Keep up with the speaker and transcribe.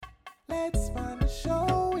Let's find a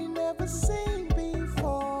show we never seen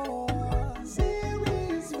before.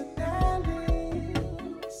 Series finale.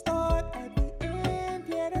 Start at the end,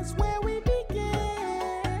 yeah, that's where we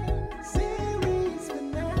begin. Series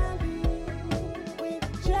finale.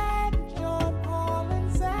 With Jack, John, Paul,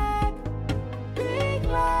 and Zach. Big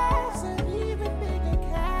laughs and even bigger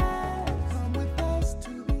cast. Come with us to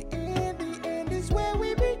the end. The end is where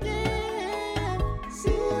we begin.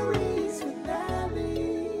 Series finale.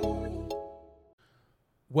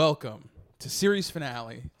 Welcome to Series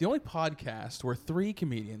Finale, the only podcast where three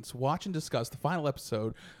comedians watch and discuss the final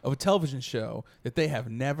episode of a television show that they have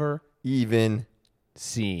never Even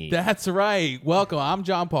seen. That's right. Welcome. I'm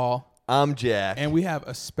John Paul. I'm Jack. And we have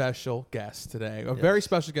a special guest today. A very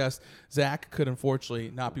special guest. Zach could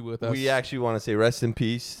unfortunately not be with us. We actually want to say rest in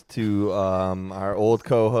peace to our old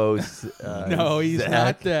co-host. No, he's Zach.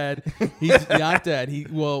 not dead. He's not dead.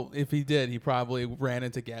 If he did, he probably ran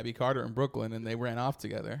into Gabby Carter in Brooklyn and they ran off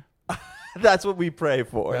together. That's what we pray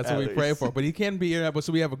for. That's what we pray for. But he can't be here.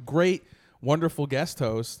 So we have a great, wonderful guest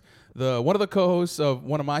host. One of the co-hosts of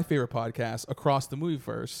one of my favorite podcasts, Across The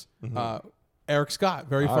Movieverse, Erik Scott,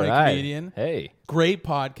 very funny comedian. Hey. Great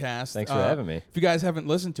podcast. Thanks for having me. If you guys haven't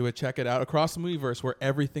listened to it, check it out. Across the Movieverse, where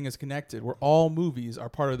everything is connected, where all movies are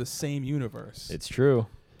part of the same universe. It's true.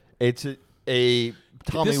 It's a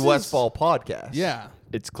Tommy Westfall podcast. Yeah.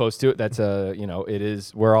 It's close to it. That's it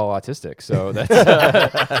is. We're all autistic, so that's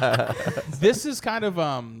This is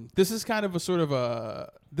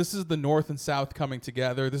the North and South coming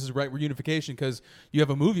together. This is right reunification because you have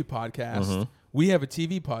a movie podcast. We have a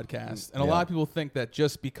TV podcast. And a lot of people think that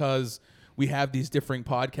just because we have these differing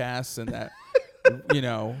podcasts and that,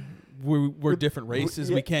 we're different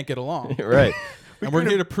races, we can't get along. right. And we're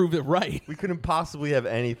here to prove it right. We couldn't possibly have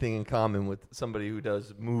anything in common with somebody who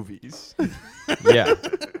does movies. Yeah.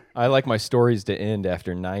 I like my stories to end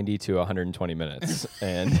after 90 to 120 minutes,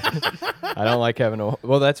 and I don't like having a.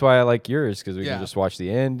 Well, that's why I like yours because we can just watch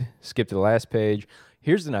the end, skip to the last page.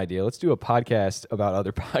 Here's an idea. Let's do a podcast about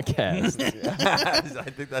other podcasts. I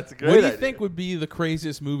think that's a great What do you idea. think would be the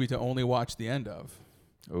craziest movie to only watch the end of?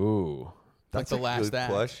 Ooh. That's like a the last good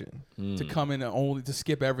act. question. To come in and only to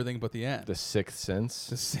skip everything but the end. The Sixth Sense.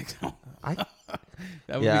 The sixth. I-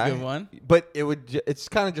 That would be a good one. But it's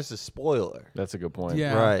kind of just a spoiler. That's a good point.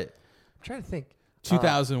 Yeah. Right. I'm trying to think.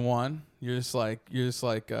 2001. You're just like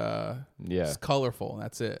it's colorful and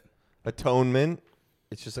that's it. Atonement.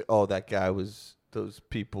 It's just like, oh, that guy those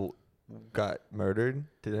people got murdered.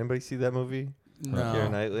 Did anybody see that movie? No.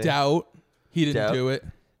 Keira Knightley? Doubt. He didn't Doubt. do it.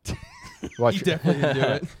 Watch He definitely didn't do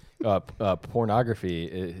it. Pornography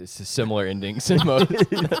is similar endings in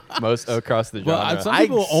most across the genre. Well, some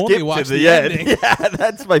people only skipped watch to the ending. Yeah,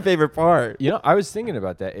 that's my favorite part. I was thinking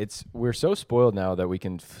about that. We're so spoiled now that we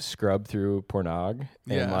can scrub through pornog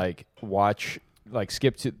and watch,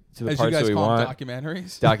 skip to the As you parts guys that we call want. them,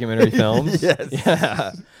 documentaries. Documentary films.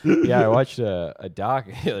 Yes. Yeah. I watched a doc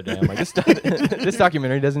the other day. I'm like, this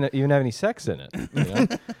documentary doesn't even have any sex in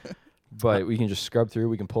it. But we can just scrub through.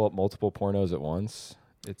 We can pull up multiple pornos at once.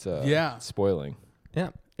 It's spoiling. Yeah.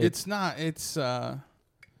 It's not. It's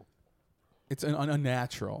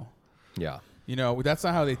unnatural. Yeah. That's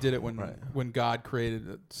not how they did it when God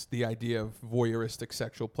created the idea of voyeuristic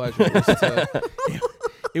sexual pleasure.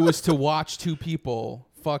 It was to watch two people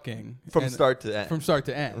fucking From start to end. From start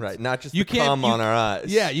to end. Right. Not just You to come on our eyes.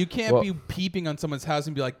 Yeah, you can't be peeping on someone's house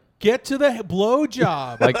and be like, get to the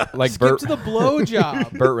blowjob. Like skip Burt, to the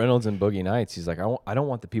blowjob. Burt Reynolds in Boogie Nights. He's like, I don't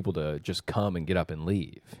want the people to just come and get up and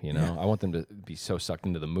leave. I want them to be so sucked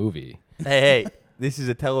into the movie. Hey, this is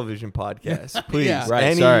a television podcast. Please. Yeah.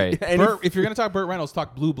 Right, sorry. Burt, if you're going to talk Burt Reynolds,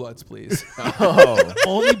 talk Blue Bloods, please. Oh.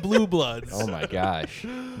 Only Blue Bloods. Oh my gosh.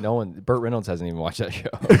 Burt Reynolds hasn't even watched that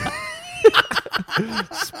show.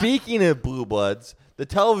 Speaking of Blue Bloods, the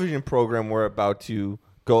television program we're about to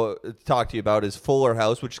go talk to you about is Fuller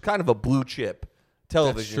House, which is kind of a blue chip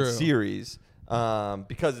television series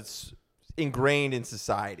because it's ingrained in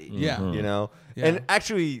society. Yeah. Yeah. And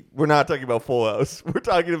actually, we're not talking about Full House. We're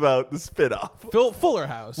talking about the spinoff. Fuller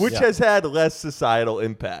House. Which has had less societal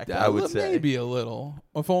impact, I would say. Maybe a little.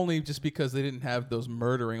 If only just because they didn't have those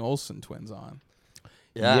murdering Olsen twins on.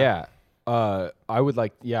 Yeah. I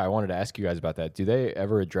wanted to ask you guys about that. Do they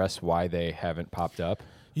ever address why they haven't popped up?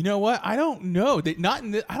 You know what? I don't know.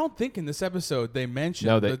 I don't think in this episode they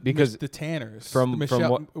mentioned because the Tanners.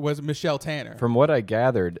 Was it Michelle Tanner? From what I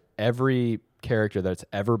gathered, every character that's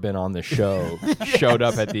ever been on the show showed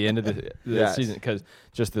up at the end of the season because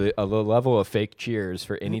just the level of fake cheers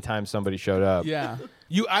for any time somebody showed up. Yeah.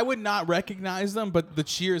 I would not recognize them, but the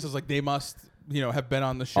cheers is like they must have been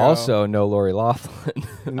on the show. Also, no Lori Loughlin.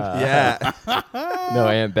 Yeah. No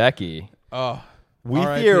Aunt Becky. Oh, We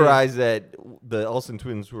R.I.P. theorize that the Olsen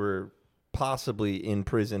twins were possibly in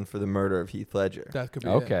prison for the murder of Heath Ledger. That could be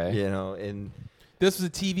Okay. You know, and This was a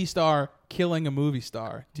TV star killing a movie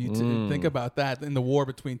star. Do you think about that in the war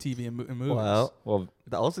between TV and movies? well,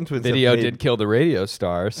 the Olsen twins Video have made- did kill the radio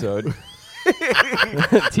star, so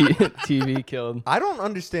TV killed. I don't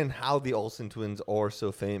understand how the Olsen twins are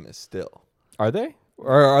so famous still. Are they?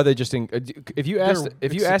 Or are they just in? If you asked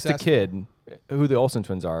successful. a kid who the Olsen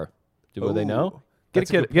twins are, would they know? Get that's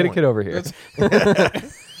a good a point. kid over here.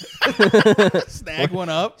 Snag one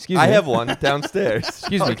up. Excuse me. I have one downstairs.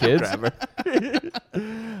 Excuse me, kids.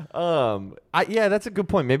 Yeah, that's a good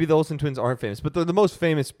point. Maybe the Olsen twins aren't famous, but they're the most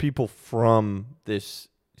famous people from this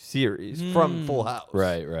series, from Full House.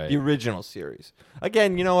 Right. The original series.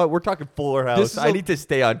 Again, you know what? We're talking Fuller House. I need to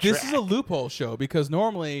stay on track. This is a loophole show because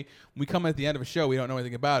normally we come at the end of a show, we don't know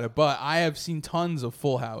anything about it. But I have seen tons of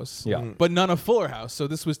Full House, but none of Fuller House. So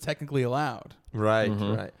this was technically allowed. Right.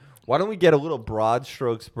 Why don't we get a little broad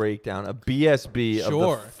strokes breakdown, a BSB of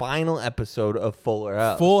the final episode of Fuller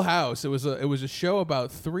House? Full House. It was a show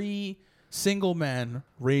about 3 single men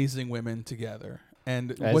raising women together.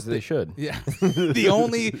 And As they should. Yeah. That's the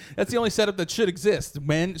only setup that should exist.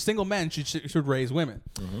 Single men should raise women.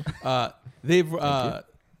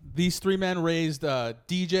 These 3 men raised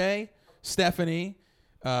DJ, Stephanie,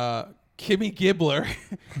 Kimmy Gibbler,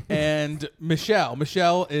 and Michelle.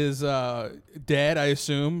 Michelle is dead, I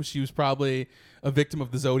assume. She was probably a victim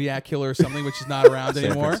of the Zodiac killer or something, which is not around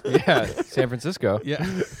anymore. Yeah, San Francisco. Yeah.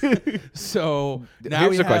 So now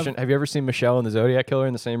Here's a question: have you ever seen Michelle and the Zodiac killer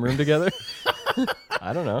in the same room together?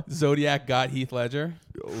 I don't know. Zodiac got Heath Ledger.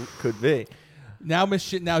 Could be. Now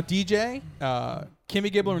DJ,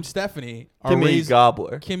 Kimmy Gibbler, and Stephanie are Kimmy raised.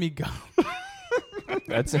 Gobbler. Kimmy Gobbler.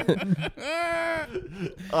 That's it.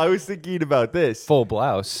 I was thinking about this. Full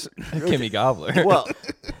blouse. Kimmy Gobbler. Well,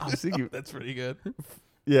 I was thinking, That's pretty good.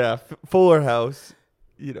 yeah, Fuller House.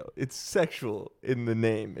 You know, it's sexual in the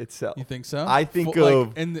name itself. You think so? I think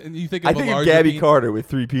of and you think of I think a of larger Gabby penis? Carter with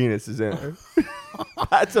 3 penises in her.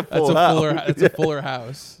 That's a full house. That's a fuller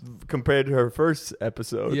house. Compared to her first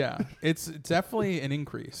episode. Yeah, it's definitely an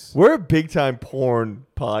increase. We're a big time porn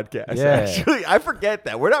podcast. Yeah. Actually, I forget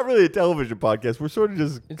that we're not really a television podcast. We're sort of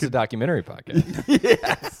just It's a documentary podcast.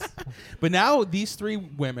 yes. But now these 3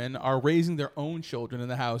 women are raising their own children in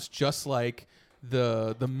the house, just like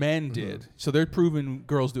the men did. So they're proving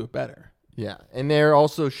girls do it better. Yeah, and they're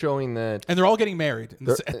also showing that And they're all getting married.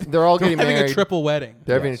 they're all getting having married. a triple wedding.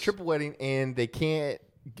 They're having a triple wedding, and they can't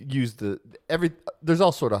use there's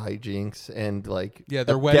all sort of hijinks and like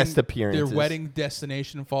Their wedding, guest appearances. Their wedding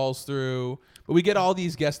destination falls through. But we get all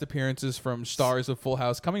these guest appearances from stars of Full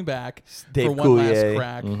House coming back Dave for one last Coulier.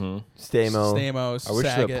 crack. Stamos. I wish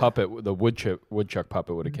Saget. the puppet, the woodchuck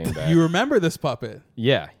puppet, would have came back. You remember this puppet?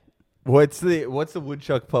 Yeah. What's the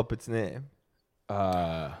woodchuck puppet's name?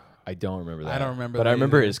 I don't remember that. I don't remember But that I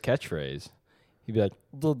remember either. his catchphrase. He'd be like,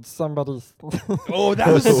 "Did somebody? Oh, that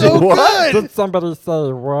was so good. Did somebody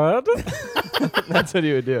say what?" That's what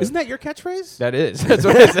he would do. Isn't that your catchphrase? That is. That's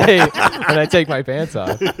what I say when I take my pants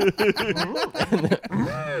off.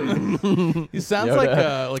 He sounds Yoda.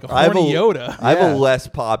 like a horny Yoda. I have Yeah. a less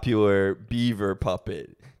popular beaver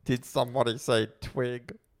puppet. Did somebody say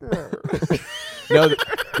twig? No,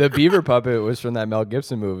 the beaver puppet was from that Mel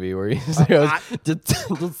Gibson movie where he goes, did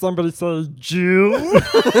somebody say Jew?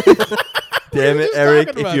 Damn it, just Eric!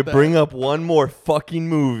 talking If about you that. bring up one more fucking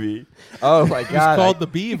movie, Oh my It's god! called The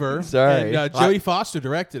Beaver. Sorry. And, Jodie Foster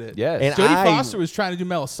directed it. Yes. And Jodie I- Foster was trying to do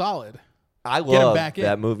Mel a solid. I him love back in.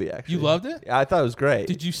 that movie. Actually, You loved it? I thought it was great.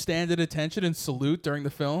 Did you stand at attention and salute during the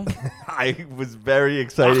film? I was very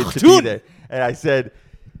excited to be dude. there, and I said,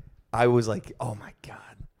 I was like, oh my god.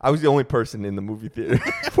 I was the only person in the movie theater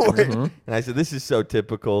for it. And I said, this is so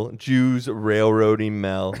typical. Jews railroading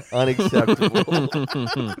Mel. Unacceptable.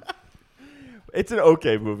 It's an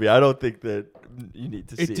okay movie. I don't think that you need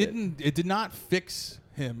to see it. It did not fix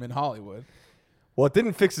him in Hollywood. Well, it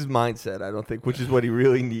didn't fix his mindset, I don't think, which is what he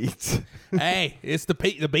really needs. Hey, it's the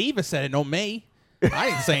Beaver said it, not me. I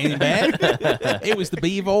didn't say anything bad. It was the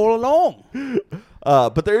Beaver all along.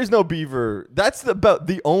 But there is no Beaver. That's about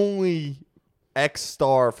the only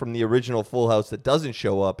ex-star from the original Full House that doesn't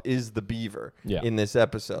show up is the Beaver in this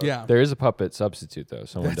episode. Yeah. There is a puppet substitute though.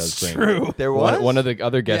 Someone That's does bring true. There was? one of the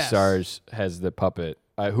other guest Yes. stars has the puppet,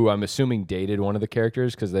 who I'm assuming dated one of the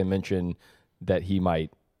characters because they mention that he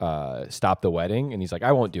might stop the wedding, and he's like,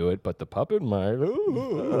 I won't do it, but the puppet might.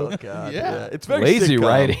 Oh God, Yeah. It's very lazy sitcom.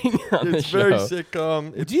 writing on It's the very show.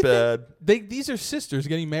 sitcom. It's Do you bad. think these are sisters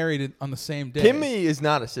getting married on the same day? Kimmy is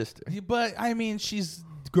not a sister. But I mean, she's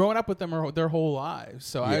growing up with them their whole lives,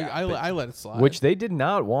 so Yeah, I let it slide. Which they did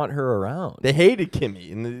not want her around. They hated Kimmy.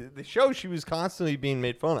 In the show, she was constantly being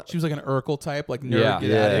made fun of. she was like an Urkel type, like nerd. yeah,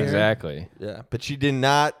 get outta here. exactly. Yeah, but she did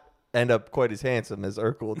not end up quite as handsome as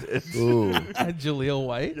Urkel did. Ooh, Jaleel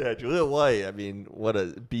White. Yeah, Julia White. I mean, what a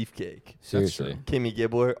beefcake. seriously. Kimmy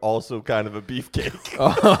Gibbler, also kind of a beefcake.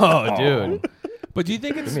 Oh, dude. But do you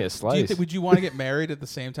think Give me a it's? Do you slice. would you want to get married at the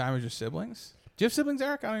same time as your siblings? Do you have siblings,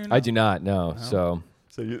 Eric? I don't even know. I do not know. So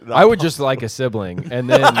So I would just like a sibling, and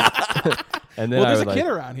then and then Well, I there's would a kid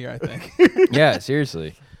like. around here, I think. Yeah,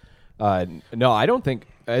 seriously. No, I don't think.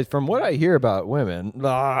 From what I hear about women,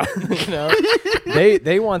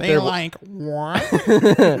 they want They their like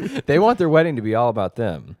what? they want their wedding to be all about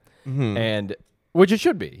them, and which it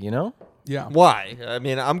should be, Yeah. Why? I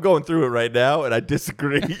mean, I'm going through it right now, and I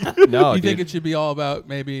disagree. No, You dude, think it should be all about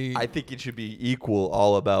maybe? I think it should be equal,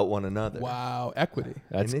 all about one another. Wow, equity.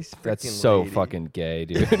 that's this that's freaking so lady. fucking gay,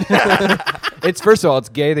 dude. It's first of all, it's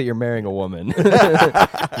gay that you're marrying a woman.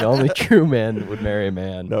 The only true man would marry a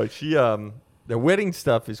man. No, she the wedding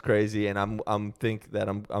stuff is crazy, and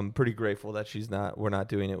I'm pretty grateful that we're not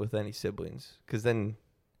doing it with any siblings, because then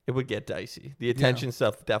it would get dicey. The attention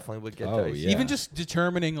stuff definitely would get dicey. Yeah. Even just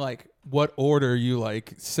determining like what order you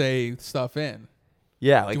like say stuff in,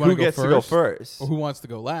 Yeah, like you wanna who go gets to go first? first? or who wants to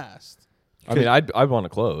go last. I mean, I'd want to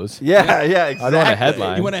close. Yeah, exactly. I'd want a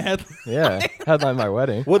headline. You want to head? Yeah, headline my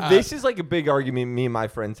wedding. Well, this is like a big argument me and my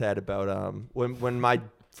friends had about when my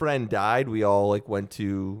friend died, we all like went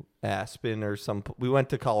to Aspen or we went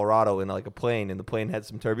to Colorado in like a plane, and the plane had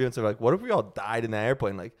some turbulence. They're like, what if we all died in that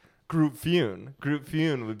airplane? Like group fume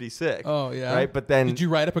would be sick. Oh yeah. Right, but then Did you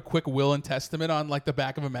write up a quick will and testament on like the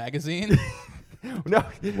back of a magazine? no.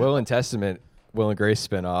 Will and Testament, Will and Grace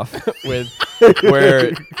spinoff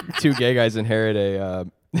where two gay guys inherit a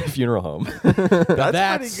funeral home.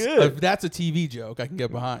 That's pretty good. That's a TV joke I can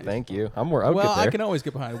get behind. Thank you. I would Well, get there. I can always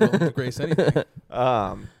get behind Will and Grace anything.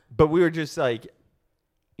 But we were just like,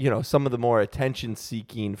 some of the more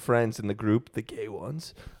attention-seeking friends in the group, the gay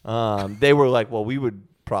ones, they were like, well, we would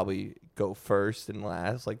probably go first and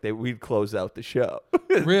last. Like we'd close out the show.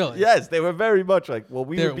 Really? Yes, they were very much like, well,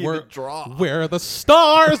 we would be the draw. We're the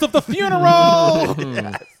stars of the funeral.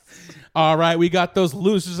 Yes. All right, we got those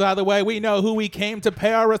losers out of the way. We know who we came to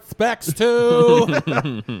pay our respects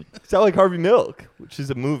to. Sound like Harvey Milk, which is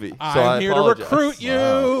a movie. I'm here to recruit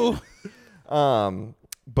you.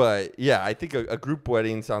 But yeah, I think a group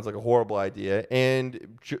wedding sounds like a horrible idea,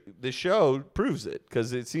 and the show proves it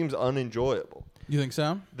because it seems unenjoyable. You think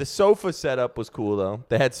so? The sofa setup was cool though.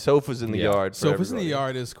 They had sofas in the yard. For Sofas in the everybody.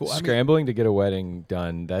 yard is cool. Scrambling to get a wedding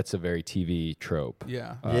done, that's a very TV trope.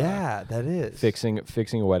 Yeah. Yeah, that is Fixing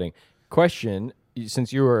a wedding. Question,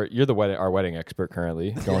 since you're our wedding expert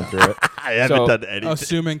currently going through it. I haven't done anything.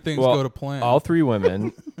 Assuming things go to plan. All three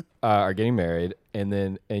women are getting married,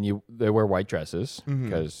 and they wear white dresses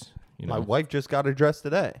because My wife just got her dress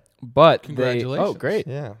today. But Congratulations. oh, great!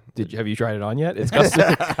 Yeah. Have you tried it on yet? It's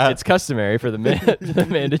it's customary for the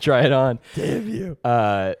man to try it on. Damn you.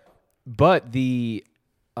 But the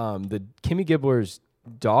Kimmy Gibbler's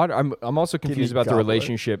daughter. I'm also confused about the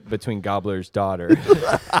relationship between Gobbler's daughter.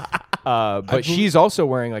 But she's also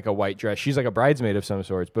wearing like a white dress. She's like a bridesmaid of some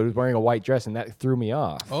sorts, but was wearing a white dress, and that threw me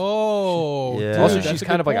off. Oh. Yeah. dude, Also, that's she's a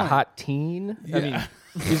kind good of like a point. hot teen. Yeah. I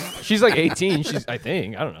mean, she's like 18. I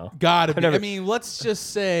think. I don't know. Gotta be. never- I mean, let's just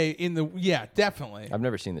say definitely. I've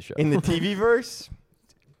never seen the show. In the TV verse,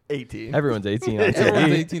 18. Everyone's 18 on TV.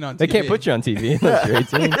 Everyone's 18 on TV. They can't put you on TV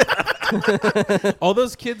unless you're 18. all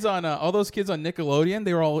those kids on Nickelodeon,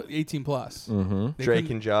 they were all 18 plus. Mm-hmm. Drake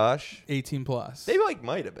and Josh. 18 plus. They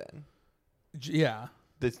might have been. Yeah.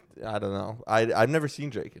 This I don't know. I've never seen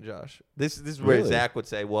Drake and Josh. This is where Really? Zach would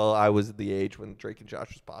say, "Well, I was at the age when Drake and Josh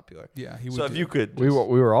was popular." Yeah. He would. So if you could, We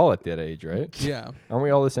were all at that age, right? Yeah. Aren't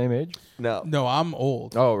we all the same age? no, No, I'm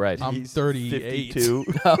old. Oh, right. I'm He's 38. 52.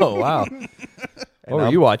 Oh, wow. What were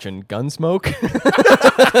I'm- you watching? Gunsmoke?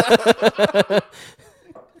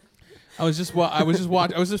 I was just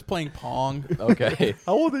watching. I was just playing Pong. Okay.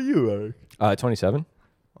 How old are you, Eric? 27.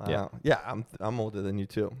 Wow. Yeah, I'm older than you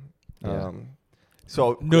too. Yeah.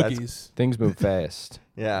 So that's- Noogies. Things move fast.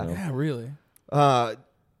 Yeah. Yeah, really.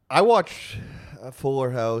 I watched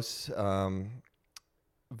Fuller House.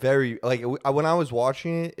 Very when I was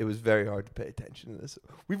watching it, it was very hard to pay attention to this.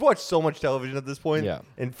 We've watched so much television at this point, Yeah.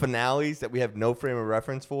 and finales that we have no frame of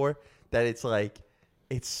reference for. That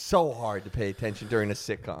it's so hard to pay attention during a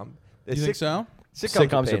sitcom. You think so?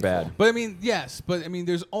 Sitcoms are bad. But I mean, yes, but I mean,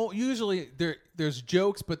 usually there's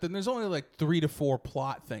jokes, but then there's only like 3 to 4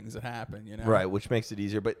 plot things that happen, you know? Right, which makes it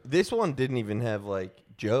easier. But this one didn't even have like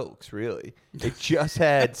jokes, really. It just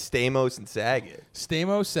had Stamos and Saget.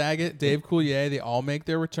 Stamos, Saget, Dave Coulier, they all make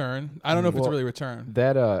their return. I don't know if it's really a return.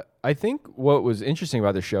 That I think what was interesting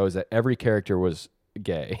about the show is that every character was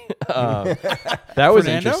gay. That was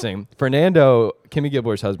interesting. Fernando, Kimmy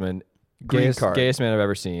Gibbler's husband. Gayest man I've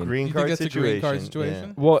ever seen. Green card situation.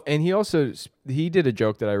 Yeah. Well, and he did a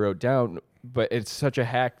joke that I wrote down, but it's such a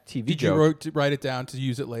hack TV joke. Did you write it down to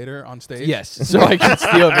use it later on stage? Yes, so I could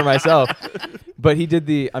steal it for myself. But he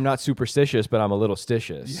did I'm not superstitious, but I'm a little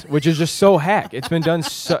stitious, which is just so hack. It's been done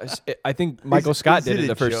I think Michael Scott did it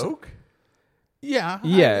the first joke? Yeah,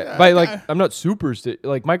 I'm not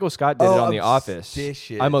like Michael Scott did it on The Office.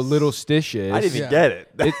 I'm a little stitious. I didn't even get it.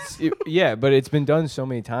 But it's been done so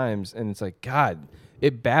many times, and it's like, God,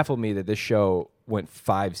 it baffled me that this show went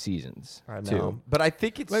 5 seasons. I know. But I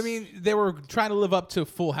think it's... I mean, they were trying to live up to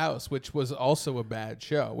Full House, which was also a bad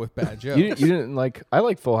show with bad jokes. You didn't like... I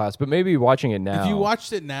like Full House, but maybe watching it now... If you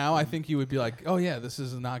watched it now, I think you would be like, oh yeah, this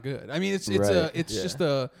is not good. I mean, it's a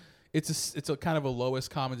kind of a lowest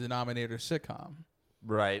common denominator sitcom.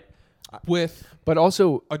 Right. But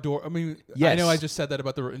also I mean, yes. I know I just said that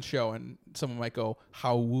about the written show, and someone might go,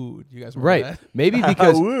 "How wooed?" You guys remember that? Maybe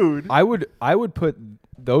because wooed. I would put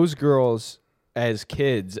those girls as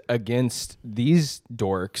kids against these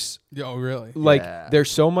dorks. Oh, really? Like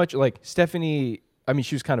there's so much like Stephanie. I mean,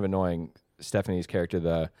 she was kind of annoying. Stephanie's character,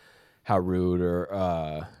 the how rude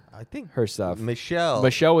or I think her stuff. Michelle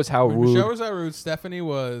was how rude. Michelle was how rude. Stephanie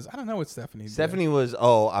was. I don't know what Stephanie did. Stephanie was.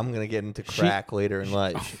 Oh, I'm gonna get into crack later in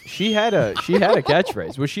life. She had a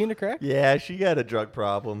catchphrase. Was she into crack? Yeah, she got a drug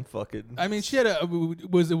problem. Fucking. I mean, she had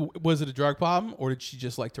was it a drug problem, or did she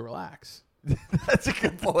just like to relax? That's a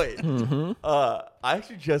good point. Mm-hmm. I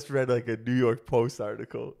actually just read like a New York Post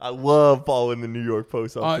article. I love following the New York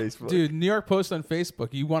Post on Facebook. Dude, New York Post on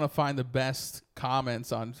Facebook. You want to find the best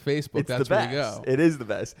comments on Facebook. That's where you go. It is the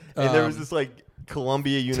best. And there was this like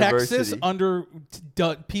Columbia University. Texas, under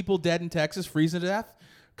people dead in Texas, freezing to death.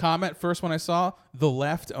 Comment first one I saw, the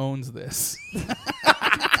left owns this.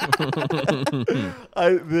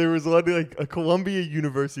 There was one like a Columbia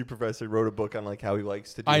University professor wrote a book on like how he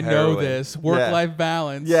likes to do heroin. Know this work-life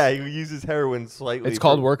balance. Yeah, he uses heroin slightly. It's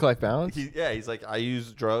called work-life balance. He's like, I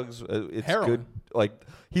use drugs. It's heroin. Good. Like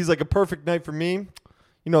he's like a perfect night for me.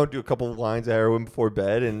 You know, do a couple of lines of heroin before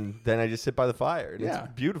bed, and then I just sit by the fire. And it's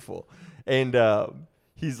beautiful. And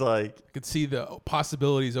he's like, I could see the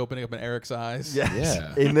possibilities opening up in Erik's eyes. Yes.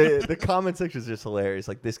 Yeah. And the comment section is just hilarious.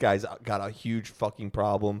 Like, this guy's got a huge fucking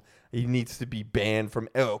problem. He needs to be banned from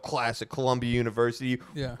classic Columbia University.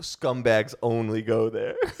 Yeah. Scumbags only go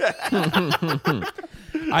there.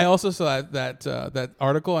 I also saw that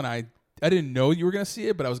article, and I didn't know you were gonna see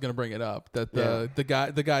it, but I was gonna bring it up. That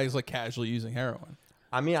the guy is like casually using heroin.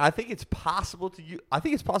 I mean, I think it's possible to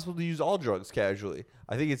use all drugs casually.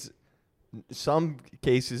 I think it's some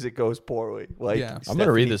cases it goes poorly. Like I'm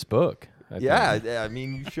gonna read this book. I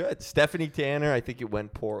mean, you should. Stephanie Tanner, I think it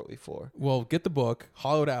went poorly for. Well, get the book,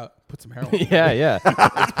 hollow it out, put some heroin. Yeah,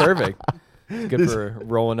 it's perfect. It's good for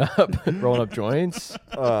rolling up joints.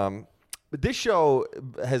 But this show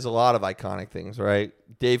has a lot of iconic things, right?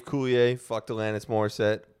 Dave Coulier fucked Alanis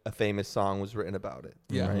Morissette. A famous song was written about it.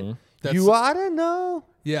 Yeah. Right? Mm-hmm. You oughta know.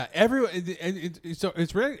 Yeah, everyone. So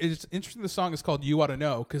it's interesting. The song is called "You Oughta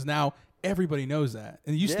Know" because now everybody knows that,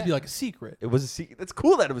 and it used to be like a secret. It was a secret. That's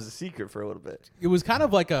cool that it was a secret for a little bit. It was kind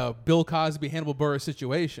of like a Bill Cosby, Hannibal Buress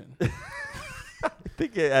situation. I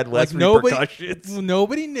think it had less repercussions.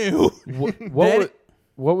 Nobody knew.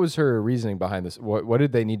 What was her reasoning behind this? What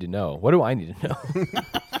did they need to know? What do I need to know?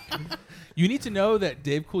 You need to know that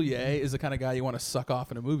Dave Coulier is the kind of guy you want to suck off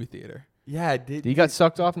in a movie theater. Yeah, he got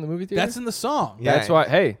sucked off in the movie theater? That's in the song. Yeah. That's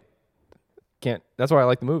why, that's why I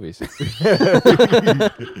like the movies.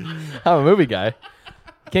 I'm a movie guy.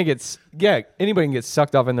 Anybody can get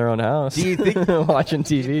sucked off in their own house. Do you think watching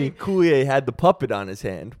TV? Do you think Coulier had the puppet on his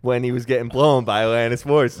hand when he was getting blown by Alanis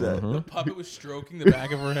Morissette? Mm-hmm. The puppet was stroking the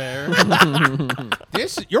back of her hair.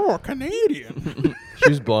 You're a Canadian. She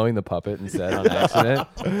was blowing the puppet instead on accident.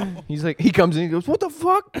 He comes in, he goes, "What the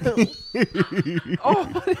fuck? Oh,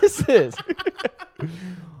 what is this?"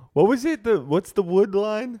 What was it? What's the wood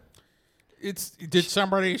line? Did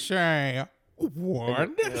somebody say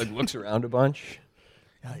what? He looks around a bunch.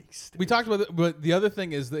 Yikes, we talked about it, but the other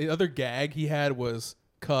thing is the other gag he had was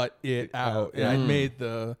cut it out. And I made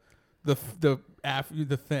the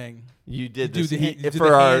thing. You did this.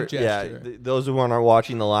 For our those who aren't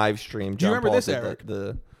watching the live stream. Do you remember this, Erik?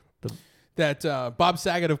 that Bob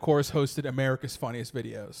Saget, of course, hosted America's Funniest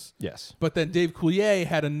Videos. Yes. But then Dave Coulier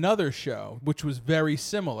had another show, which was very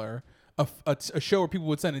similar, a show where people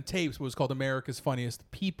would send in tapes. It was called America's Funniest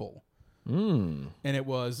People. And it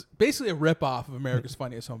was basically a ripoff of America's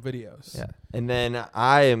Funniest Home Videos. Yeah. And then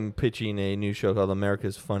I am pitching a new show called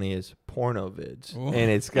America's Funniest Porno Vids. Ooh.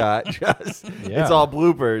 And it's got just, it's all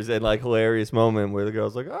bloopers and like hilarious moment where the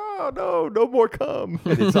girl's like, oh, no more cum.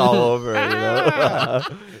 And it's all over. You know?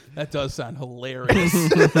 That does sound hilarious.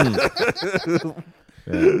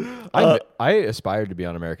 Yeah. I aspired to be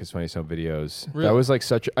on America's Funniest Home Videos. Really? That was like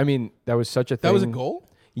that was such a thing. That was a goal?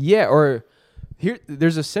 Yeah, or...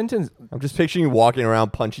 There's a sentence. I'm just picturing you walking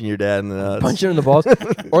around punching your dad in the nuts. Punching him in the balls.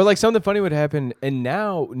 Or like something funny would happen, and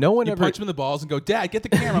now no one ever... punch him in the balls and go, Dad, get the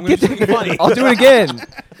camera. I'm going to do something funny. I'll do it again.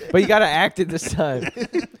 But you got to act it this time.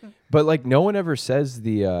 But like no one ever says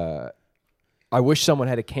I wish someone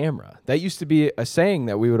had a camera. That used to be a saying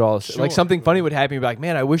that we would all say. Like something funny would happen. You'd be like,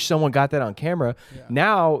 man, I wish someone got that on camera. Yeah.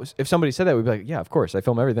 Now, if somebody said that, we'd be like, yeah, of course. I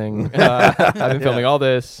film everything. I've been filming all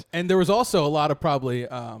this. And there was also a lot of probably...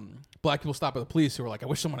 black people stopped by the police who were like, I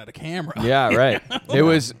wish someone had a camera. Yeah, right. It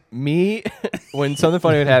was me when something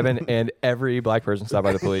funny would happen, and every black person stopped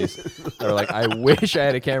by the police. They were like, I wish I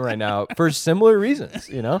had a camera right now for similar reasons,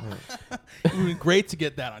 you know? It would be great to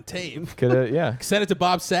get that on tape. Yeah. Send it to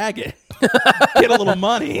Bob Saget. Get a little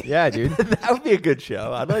money. Yeah, dude. That would be a good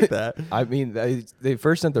show. I'd like that. I mean, they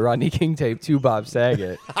first sent the Rodney King tape to Bob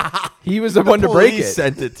Saget. He was the one to break it.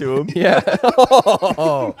 Sent it to him. Yeah.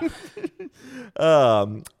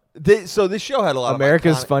 So this show had a lot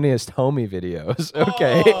America's of Funniest Homie Videos.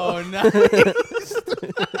 Okay. Oh, nice.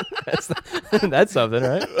 That's something,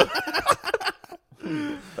 right?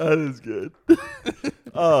 That is good.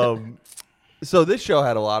 So this show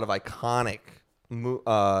had a lot of iconic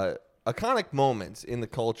moments in the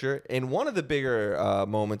culture, and one of the bigger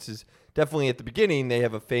moments is definitely at the beginning. They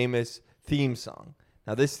have a famous theme song.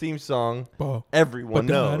 Now this theme song, everyone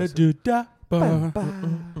knows.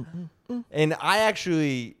 And I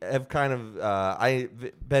actually have kind of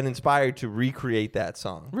I've been inspired to recreate that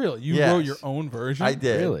song. Really? You wrote your own version? I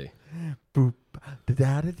did. Really? Boop,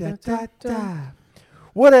 da, da, da, da, da.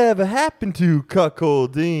 Whatever happened to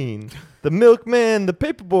Cuckoldine? The milkman, the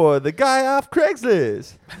paperboy, the guy off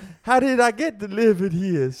Craigslist. How did I get delivered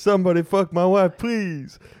here? Somebody fuck my wife,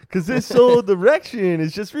 please. Because this whole direction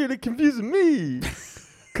is just really confusing me.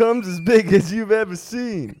 Comes as big as you've ever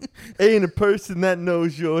seen. Ain't a person that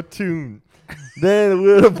knows your tune. Then a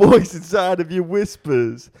little voice inside of you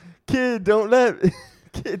whispers, Kid, don't let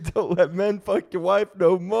men fuck your wife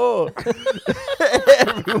no more.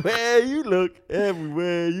 Everywhere you look,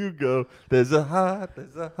 everywhere you go, there's a heart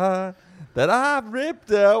that I've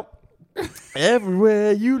ripped out.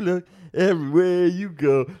 Everywhere you look, everywhere you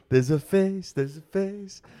go, there's a face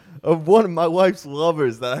of one of my wife's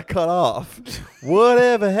lovers that I cut off.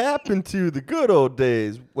 Whatever happened to the good old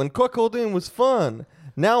days when cuckolding was fun?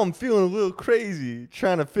 Now I'm feeling a little crazy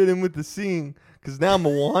trying to fit in with the scene because now I'm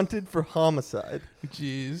wanted for homicide.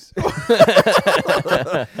 Jeez.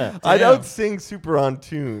 I don't sing super on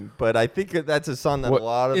tune, but I think that's a song that a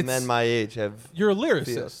lot of men my age have. You're a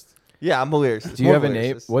lyricist. Yeah, I'm a lyricist. Do you have a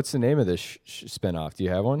name? What's the name of this spinoff? Do you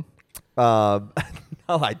have one? No,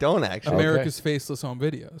 I don't actually. America's Faceless Home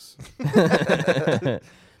Videos.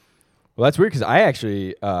 Well, that's weird because I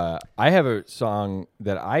actually I have a song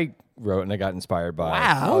that I wrote and I got inspired by.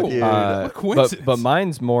 Wow, dude. What coincidence. But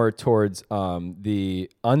mine's more towards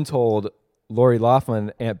the untold Lori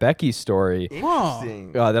Loughlin, Aunt Becky story.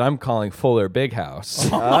 Interesting. That I'm calling Fuller Big House.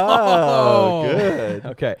 Oh, good.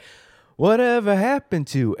 Okay. Whatever happened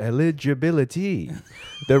to eligibility?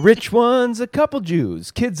 The rich ones, a couple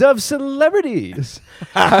Jews, kids of celebrities.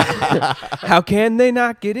 How can they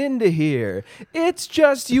not get into here? It's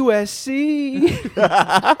just USC.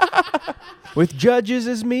 With judges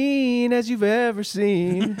as mean as you've ever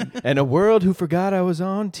seen. And a world who forgot I was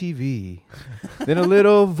on TV. Then a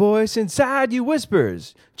little voice inside you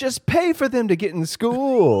whispers, just pay for them to get in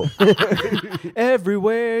school.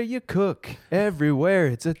 Everywhere you cook, everywhere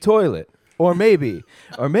it's a toilet. Or maybe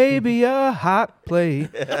a hot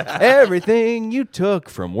plate. Everything you took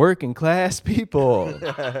from working class people.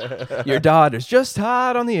 Your daughter's just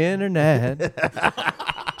hot on the internet.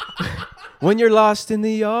 When you're lost in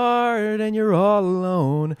the yard and you're all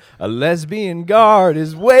alone, a lesbian guard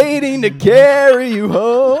is waiting to carry you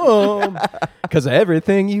home. 'Cause of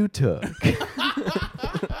everything you took.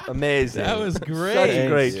 Amazing. That was great. Such a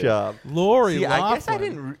great Thanks. job. Lori See, I guess I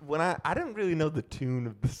Loughlin. didn't I didn't really know the tune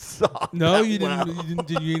of the song. No, that you well. didn't.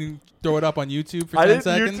 Did you throw it up on YouTube for I 10 didn't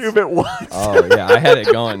seconds? YouTube it once. Oh yeah, I had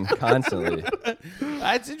it going constantly.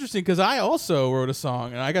 That's interesting because I also wrote a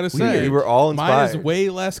song, and I got to say, we were all mine is inspired. way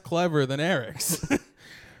less clever than Eric's.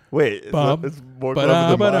 Wait, Bum, it's more clever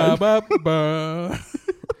than mine. ba-da-ba-da-ba-ba.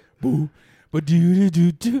 Boo,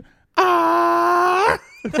 ba-doo-doo-doo-doo. Ah!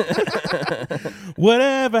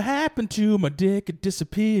 Whatever happened to my dick? It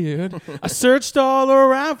disappeared. I searched all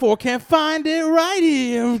around for, can't find it right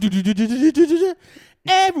here.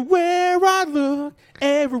 Everywhere I look,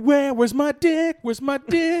 everywhere, where's my dick? Where's my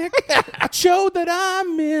dick? I showed that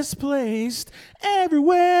I'm misplaced.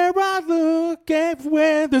 Everywhere I look,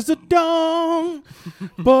 everywhere there's a dong,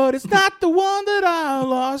 but it's not the one that I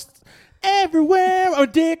lost. Everywhere a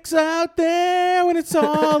dick's out there when it's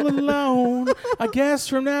all alone. I guess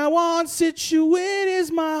from now on, Situate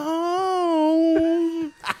is my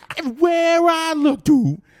home. Everywhere I look,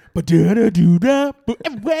 do, ba da da do da.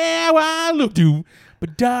 Everywhere I look, do, ba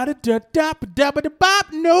da da da da ba da ba da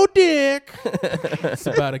bop. No dick. It's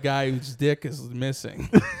about a guy whose dick is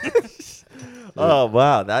missing. Oh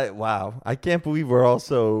wow! I can't believe we're all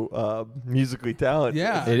so musically talented.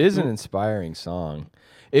 Yeah. It is an inspiring song.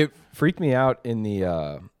 It freaked me out in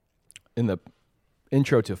the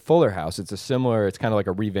intro to Fuller House. It's it's kind of like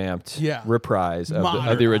a revamped reprise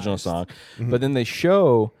of the original song. But then they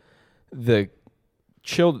show the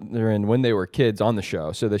children when they were kids on the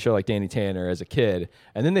show. So they show like Danny Tanner as a kid,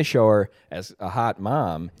 and then they show her as a hot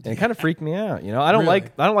mom, and it kind of freaked me out. You know, I don't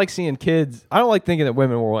like seeing kids. I don't like thinking that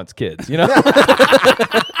women were once kids. You know.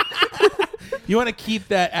 You want to keep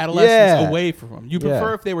that adolescence away from them. You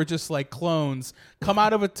prefer if they were just like clones, come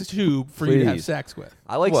out of a tube for you to have sex with.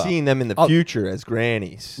 I like seeing them in the future as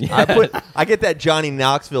grannies. Yeah. I get that Johnny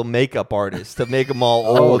Knoxville makeup artist to make them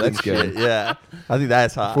all old and shit. Yeah, I think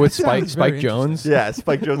that's hot. With Spike Jones. Yeah,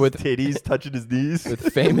 Spike Jones with titties touching his knees.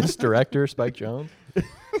 With famous director Spike Jones.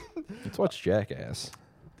 Let's watch Jackass.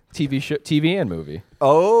 TV and movie.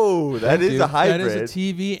 Oh, that is a hybrid. That is a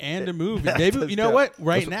TV and a movie. Maybe you know what?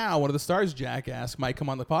 Right now, one of the stars, Jackass, might come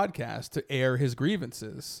on the podcast to air his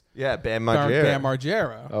grievances. Yeah, Bam Margera. Bam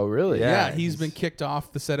Margera. Oh, really? Yeah, he's been kicked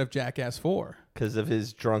off the set of Jackass 4 because of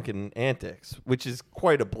his drunken antics, which is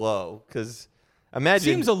quite a blow. Because imagine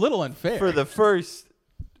seems a little unfair for the first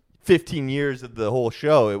 15 years of the whole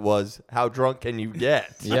show. It was how drunk can you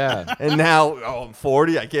get? Yeah. And now, I'm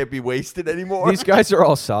 40. I can't be wasted anymore. These guys are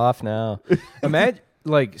all soft now. Imagine,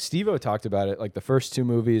 like, Steve-O talked about it, like the first two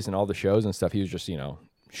movies and all the shows and stuff. He was just,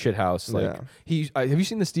 shithouse. Like have you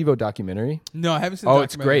seen the Steve-O documentary? No, I haven't seen the documentary.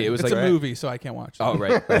 It's great. It's a movie, so I can't watch it. Oh,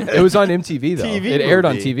 right. It was on MTV, though. It aired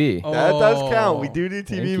on TV. Oh. That does count. We do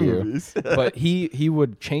TV movies. But he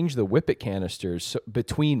would change the Whippet canisters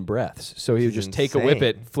between breaths. So he would just take a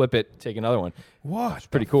Whippet, flip it, take another one. What? It's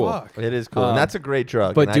pretty cool. Fuck? It is cool. And that's a great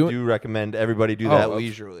drug. But and I do recommend everybody do that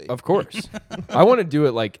leisurely. Of course. I want to do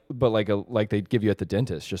it like they give you at the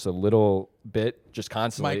dentist, just a little bit, just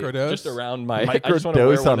constantly. Microdose? Just around my...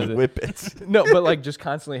 Microdose on Whippets. No, but like just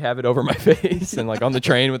constantly have it over my face and like on the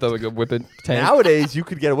train with a Whippet tank. Nowadays, you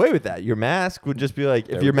could get away with that. Your mask would just be like...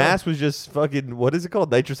 If your mask was just fucking... What is it called?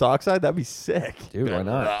 Nitrous oxide? That'd be sick. Dude, why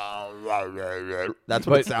not? That's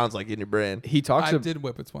what it sounds like in your brain. I did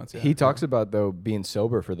Whippets once, yeah. He talks about, though, being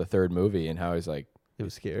sober for the third movie and how he's like, it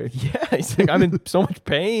was scary. Yeah, he's like, I'm in so much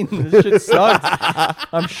pain. This shit sucks.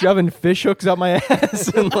 I'm shoving fish hooks up my ass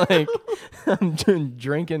and like I'm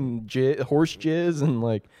drinking horse jizz and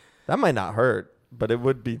like that might not hurt, but it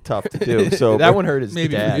would be tough to do. So that one hurt his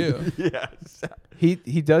maybe dad. For you. Yes.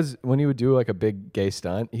 He does when he would do like a big gay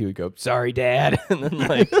stunt. He would go, "Sorry, Dad," and then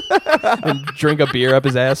like and drink a beer up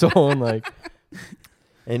his asshole and like.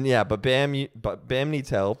 And yeah, but Bam needs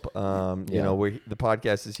help. You know, the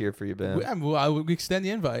podcast is here for you, Bam. We extend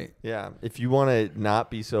the invite. Yeah, if you want to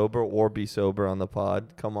not be sober or be sober on the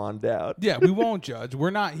pod, come on down. Yeah, we won't judge.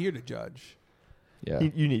 We're not here to judge. Yeah,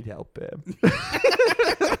 you need help, Bam.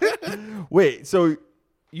 Wait, so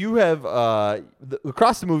you have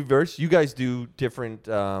across the movieverse, you guys do different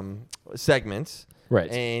segments, right?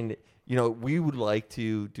 And you know, we would like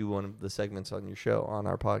to do one of the segments on your show on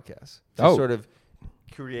our podcast. Sort of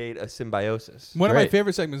create a symbiosis. One of my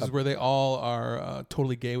favorite segments is where they all are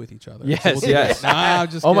totally gay with each other. Yes, so we'll yes. Nah,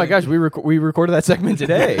 just my gosh, we recorded that segment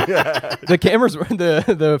today. The cameras,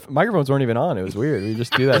 the microphones weren't even on. It was weird. We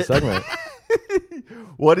just do that segment.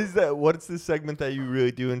 What is that? What's the segment that you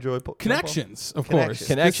really do enjoy? Connections, of course.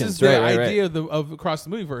 Connections. This is the right. idea of Across the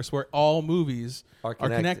Movieverse, where all movies are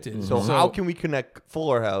connected. Mm-hmm. So how can we connect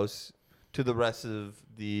Fuller House to the rest of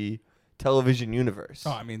the television universe.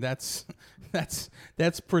 Oh, I mean that's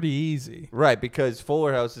pretty easy. Right, because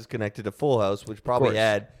Fuller House is connected to Full House, which probably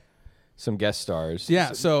had some guest stars.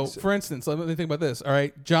 Yeah. So, for instance, let me think about this. All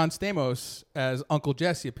right, John Stamos as Uncle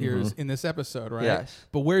Jesse appears in this episode, right? Yes.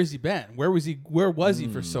 But where's he been? Where was he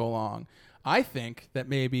for so long? I think that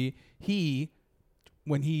maybe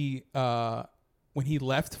when he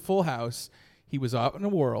left Full House, he was out in the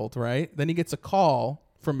world, right? Then he gets a call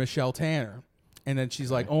from Michelle Tanner, and then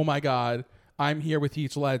she's like, "Oh my God, I'm here with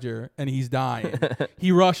Heath Ledger, and he's dying."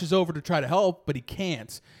 He rushes over to try to help, but he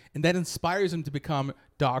can't, and that inspires him to become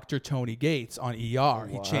Dr. Tony Gates on ER.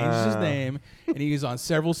 He changes his name, and he's on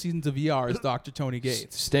several seasons of ER as Dr. Tony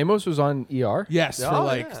Gates. Stamos was on ER? Yes,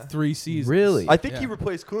 for 3 seasons. Really? I think he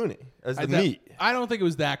replaced Clooney as the meat. I don't think it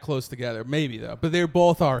was that close together. Maybe, though. But they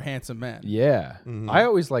both are handsome men. Yeah. I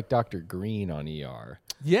always like Dr. Green on ER.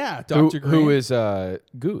 Yeah, Dr. Green. Who is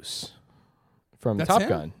Goose from Top him?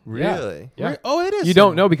 Gun. Really? Yeah. Oh, it is. You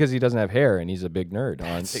don't know because he doesn't have hair and he's a big nerd.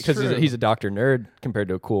 Because true. he's a doctor nerd compared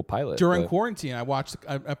to a cool pilot. During quarantine, I watched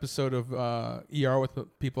an episode of ER with the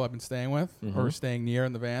people I've been staying with or staying near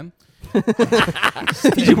in the van.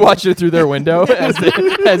 Did you watch it through their window as they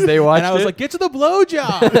watched it? And I was like, "Get to the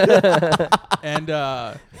blowjob!" And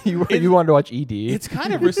you wanted to watch ED. It's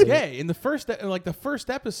kind of risque. In the first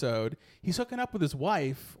episode, he's hooking up with his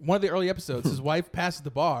wife. One of the early episodes, his wife passes the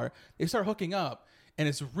bar. They start hooking up, and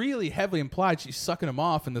it's really heavily implied she's sucking him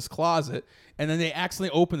off in this closet. And then they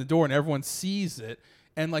accidentally open the door, and everyone sees it.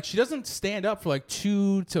 And like she doesn't stand up for like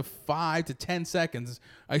 2 to 5 to 10 seconds.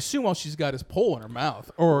 I assume while she's got his pole in her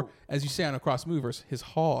mouth, or as you say on Across The Movieverse, his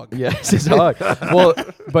hog. Yes, his hog. Well,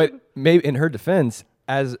 but maybe in her defense,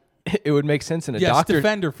 as it would make sense in a doctor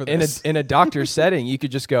defend her for this. in a doctor's setting, you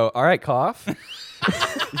could just go, "All right, cough."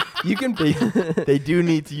 You can. They do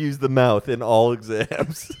need to use the mouth in all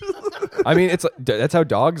exams. I mean, that's how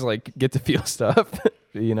dogs like get to feel stuff.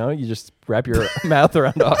 You know, you just wrap your mouth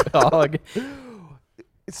around a hog.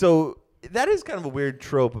 So that is kind of a weird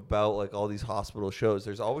trope about like all these hospital shows.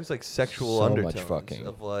 There's always like sexual undertones much fucking.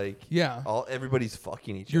 of like everybody's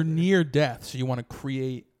fucking each You're other. near death, so you want to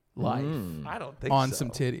create life I don't think on so.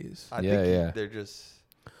 some titties. I think they're just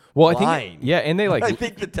lying. And they like. I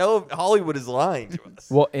think Hollywood is lying to us.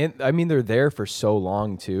 Well, and I mean they're there for so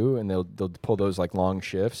long too, and they'll pull those like long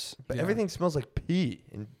shifts. But everything smells like pee,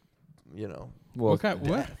 and Well,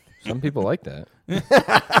 What? some people like that.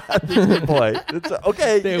 It's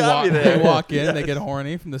okay. They walk in, they get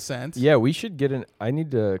horny from the scent. Yeah, we should get I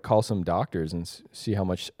need to call some doctors and see how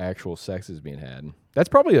much actual sex is being had. That's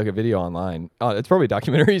probably like a video online. Oh, it's probably a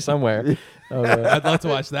documentary somewhere. I'd love to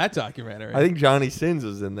watch that documentary. I think Johnny Sins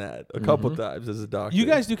was in that a couple times as a doctor. You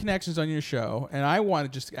guys do connections on your show, and I want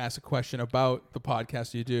to just ask a question about the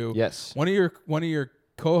podcast you do. Yes. One of your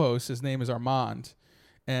co-hosts, his name is Armand,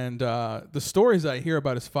 and the stories I hear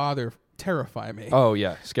about his father terrify me. Oh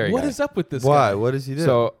yeah, scary. What guy. is up with this Why? guy? What does he do?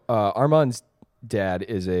 So Armand's dad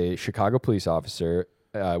is a Chicago police officer.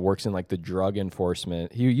 Works in like the drug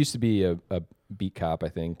enforcement. He used to be a beat cop, I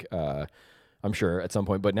think. I'm sure at some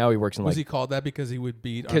point, but now he works in Was like. he called that because he would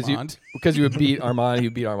beat Armand? Because he would beat Armand. He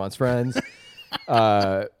would beat Armand's friends.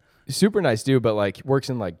 Super nice dude, but like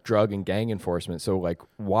works in like drug and gang enforcement. So like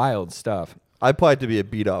wild stuff. I applied to be a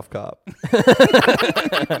beat-off cop.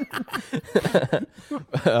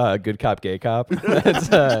 Good cop, gay cop.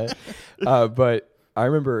 But I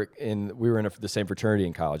remember we were in the same fraternity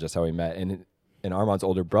in college. That's how we met. And Armand's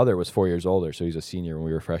older brother was 4 years older, so he's a senior when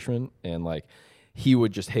we were freshmen. And like he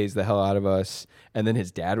would just haze the hell out of us. And then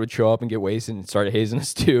his dad would show up and get wasted and started hazing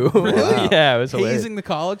us too. Really? Yeah, it was hilarious. Hazing the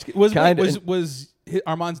college? Was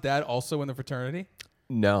Armand's dad also in the fraternity?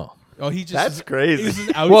 No. Oh, he just That's crazy. He's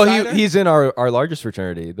an outsider? Well, he's in our largest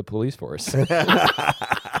fraternity, the police force.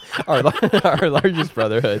 our largest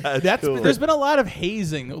brotherhood. That's cool. There's been a lot of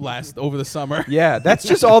hazing over the summer. Yeah, that's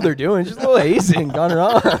just all they're doing. Just a little hazing gone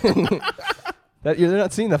wrong. They're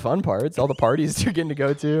not seeing the fun parts, all the parties they're getting to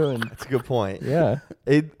go to. And That's a good point. yeah.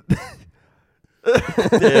 Damn,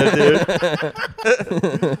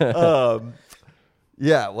 dude.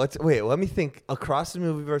 Yeah. Let me think. Across the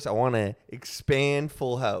Movieverse, I want to expand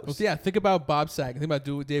Full House. Well, yeah, think about Bob Saget. Think about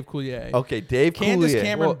Dave Coulier. Okay, Dave Candace Coulier.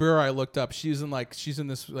 Cameron Bure, I looked up. She's in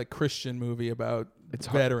this like Christian movie about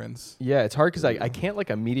veterans. Yeah, it's hard because I can't like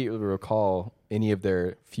immediately recall any of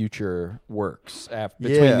their future works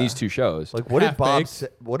between these two shows. Like, what did Bob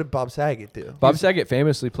Saget do? Bob Saget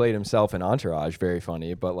famously played himself in Entourage, very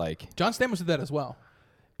funny, but like John Stamos did that as well.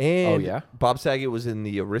 And Bob Saget was in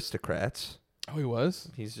The Aristocrats. Oh, he was?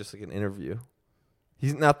 He's just like an interview.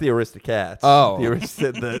 He's not The Aristocats. Oh.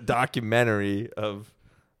 The documentary of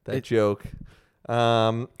that joke.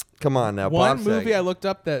 Come on now. One Bob movie Saget. I looked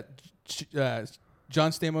up that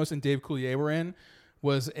John Stamos and Dave Coulier were in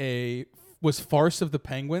was Farce of the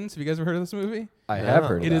Penguins. Have you guys ever heard of this movie? I have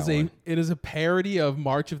heard of that one. It is a parody of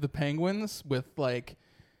March of the Penguins with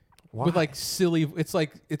silly. It's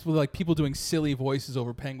with like people doing silly voices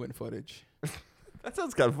over penguin footage. That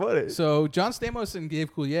sounds kind of funny. So John Stamos and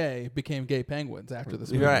Dave Coulier became gay penguins after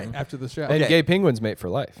this movie, after the show. And gay penguins mate for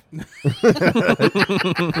life.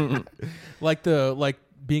 like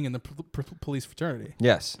being in the police fraternity.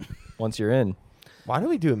 Yes. Once you're in. Why don't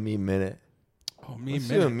we do a meme minute? Oh, Let's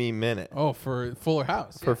do a meme minute. Oh, for Fuller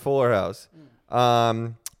House. For Fuller House.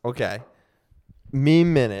 Okay.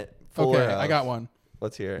 Meme minute. Fuller House. I got one.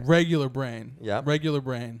 Let's hear it. Regular brain. Yeah. Regular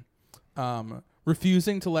brain.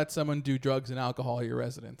 Refusing to let someone do drugs and alcohol at your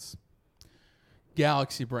residence.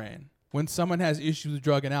 Galaxy brain. When someone has issues with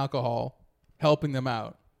drug and alcohol, helping them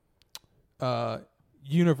out.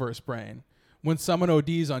 Universe brain. When someone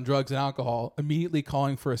ODs on drugs and alcohol, immediately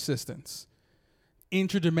calling for assistance.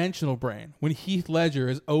 Interdimensional brain. When Heath Ledger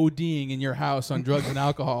is ODing in your house on drugs and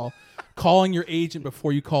alcohol, calling your agent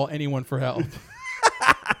before you call anyone for help.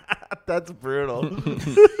 That's brutal.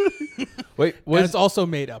 Wait, and it's also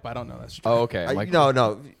made up. I don't know. That's true. Oh, okay.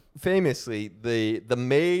 No. Famously, the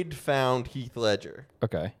maid found Heath Ledger.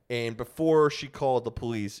 Okay. And before she called the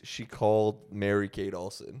police, she called Mary-Kate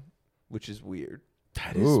Olsen, which is weird.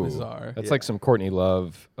 That is bizarre. That's like some Courtney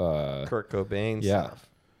Love. Kurt Cobain stuff.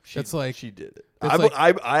 That's like she did it.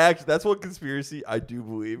 I actually that's one conspiracy I do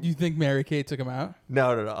believe. You think Mary-Kate took him out?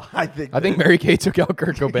 No. I think Mary-Kate took out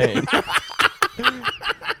Kurt Cobain.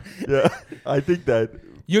 Yeah, I think that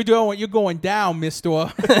you're going down,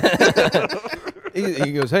 Mister.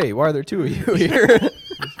 he goes, "Hey, why are there two of you here?"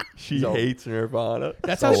 She hates Nirvana.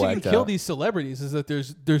 That's how she can kill these celebrities. Is that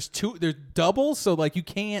there's doubles, so like you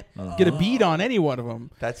can't get a beat on any one of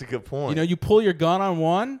them. That's a good point. You know, you pull your gun on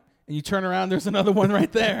one and you turn around. There's another one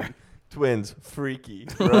right there. Twins, freaky,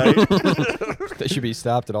 right? They should be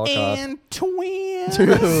stopped at all costs. And twins.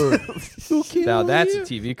 Now that's a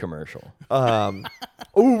TV commercial.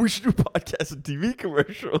 We should do podcasts and TV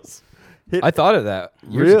commercials. I thought of that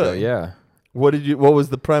years ago. Yeah. What was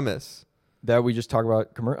the premise? That we just talk about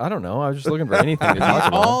I don't know. I was just looking for anything to talk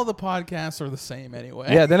about. All the podcasts are the same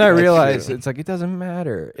anyway. Yeah. Then I realized it's like it doesn't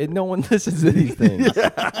matter. No one listens to these things.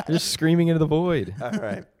 They're just screaming into the void. All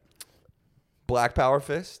right. Black Power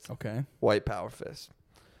Fist. Okay. White Power Fist.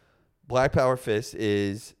 Black Power Fist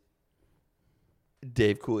is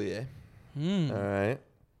Dave Coulier. All right.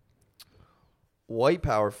 White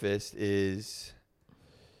Power Fist is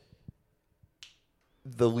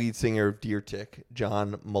the lead singer of Deer Tick,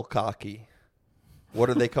 John Mulcahy. What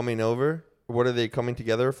are they coming over? What are they coming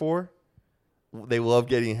together for? They love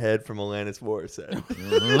getting head from Alanis Morissette.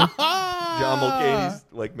 John Mulcahy's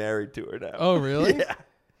like married to her now. Oh, really? Yeah.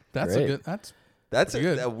 That's Great. a good. That's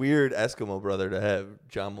a weird Eskimo brother to have,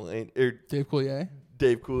 John Mulaney or Dave Coulier.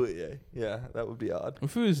 Dave Coulier. Yeah, that would be odd.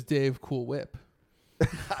 If it was Dave Cool Whip.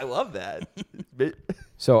 I love that.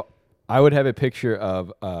 So I would have a picture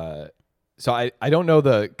of. So I don't know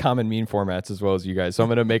the common meme formats as well as you guys. So I'm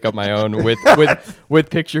gonna make up my own with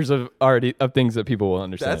pictures of things that people will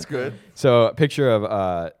understand. That's good. So a picture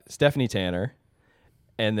of Stephanie Tanner,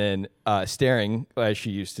 and then staring as she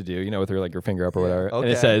used to do, with her finger up or whatever. Okay.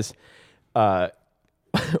 And it says,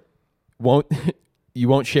 you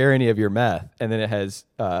won't share any of your meth. And then it has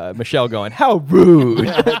Michelle going, "How rude."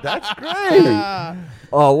 That's great.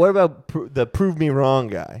 Oh, what about the Prove Me Wrong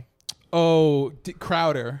guy? Oh,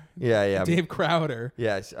 Crowder. Yeah. Dave Crowder.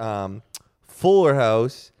 Yes. Fuller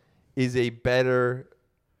House is a better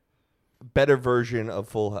version of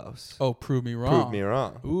Full House. Oh, Prove Me Wrong. Prove Me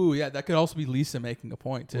Wrong. Ooh, yeah, that could also be Lisa making a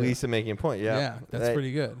point too. Lisa making a point. Yeah. Yeah, that's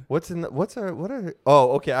pretty good. What are?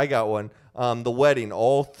 Oh, okay, I got one. The wedding.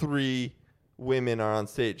 All three women are on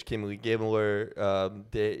stage. Kimberly Gibbler,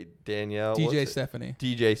 Danielle, DJ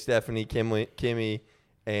Stephanie, Kimmy,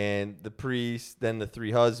 and the priest. Then the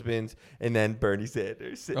three husbands, and then Bernie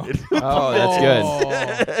Sanders. Oh,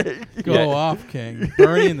 that's good. Go off, King.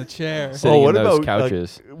 Bernie in the chair. Sitting in those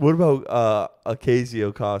couches. What about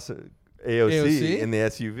Ocasio-Cortez, AOC in the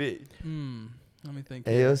SUV? Let me think.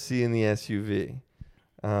 AOC in the SUV.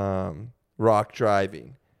 Rock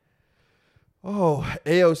driving. Oh,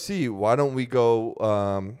 AOC. Why don't we go?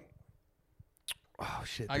 Oh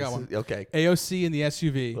shit! I got one. Okay. AOC in the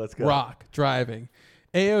SUV. Let's go. Rock driving.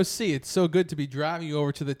 AOC. It's so good to be driving you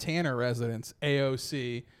over to the Tanner residence.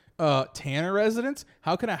 AOC. Tanner residence.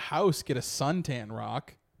 How can a house get a suntan?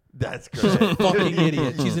 Rock. That's She's a great. fucking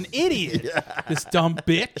idiot. She's an idiot. Yeah. This dumb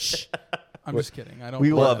bitch. I'm just kidding. I don't. We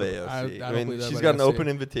believe love that. AOC. I don't believe that she's about got an AOC. open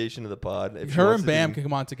invitation to the pod. If she Her wants and to Bam do- can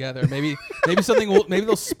come on together. Maybe something will. Maybe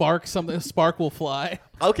they'll spark something. A spark will fly.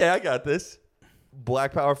 Okay, I got this.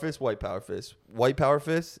 Black Power Fist, White Power Fist. White Power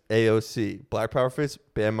Fist, AOC. Black Power Fist,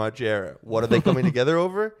 Bam Margera. What are they coming together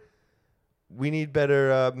over? We need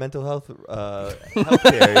better mental health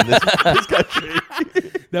healthcare in this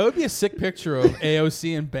country. That would be a sick picture of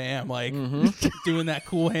AOC and Bam, like doing that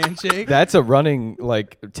cool handshake. That's a running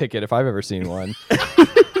like ticket if I've ever seen one.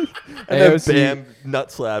 And then AOC Bam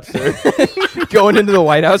nut slaps her. going into the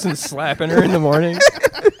White House and slapping her in the morning.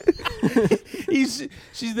 He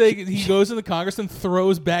goes into Congress and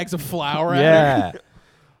throws bags of flour at her.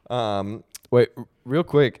 Yeah. Wait, real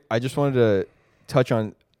quick. I just wanted to touch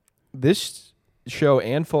on this show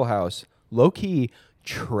and Full House. Low key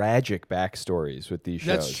tragic backstories with these shows.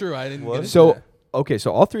 That's true. I didn't get into So that. okay,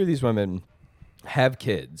 so all three of these women have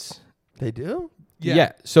kids. They do?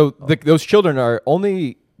 Yeah. So those children are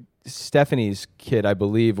only Stephanie's kid, I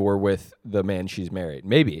believe, were with the man she's married.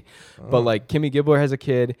 Maybe, but like Kimmy Gibbler has a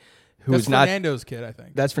kid who's That's not. Fernando's kid, I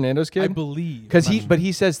think. That's Fernando's kid, I believe. because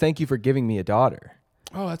he says thank you for giving me a daughter.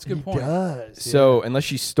 Oh, that's a good point. Does. So unless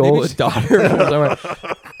she stole Maybe a daughter from somewhere,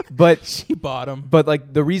 but She bought him. But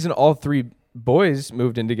like the reason all three boys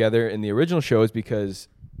moved in together in the original show is because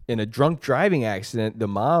in a drunk driving accident,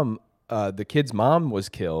 the kid's mom was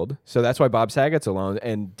killed. So that's why Bob Saget's alone.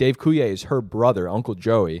 And Dave Coulier is her brother, Uncle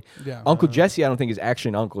Joey. Yeah. Uncle Jesse, I don't think is actually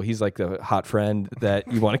an uncle. He's like the hot friend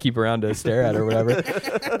that you want to keep around to stare at or whatever.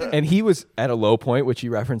 And he was at a low point, which he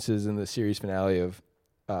references in the series finale of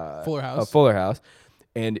Fuller House. Fuller House.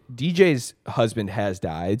 And DJ's husband has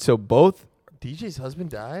died. So both. DJ's husband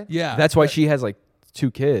died? Yeah. That's why she has like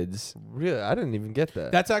 2 kids. Really? I didn't even get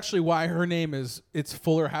that. That's actually why her name it's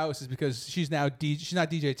Fuller House, is because she's now she's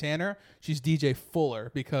not DJ Tanner, she's DJ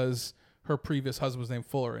Fuller, because her previous husband was named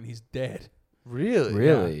Fuller and he's dead. Really?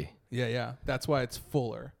 Really? Yeah. That's why it's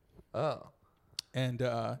Fuller. Oh. And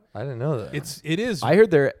I didn't know that. it is. I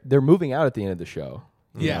heard they're moving out at the end of the show.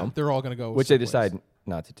 you yeah, know, they're all gonna go, which they separate decide ways.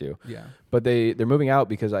 not to do. Yeah. But they're moving out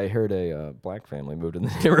because I heard a black family moved in the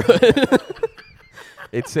neighborhood.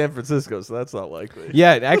 It's San Francisco, so that's not likely.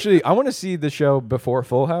 Yeah, actually, I want to see the show before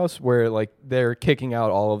Full House, where like they're kicking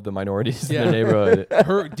out all of the minorities in the neighborhood. Her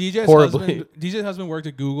Horribly. DJ's husband worked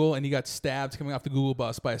at Google, and he got stabbed coming off the Google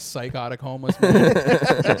bus by a psychotic homeless man.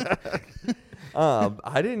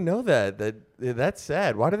 I didn't know that. That's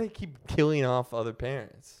sad. Why do they keep killing off other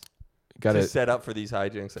parents? Got To it. set up for these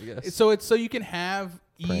hijinks, I guess. So it's so you can have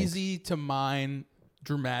Pranks. easy to mine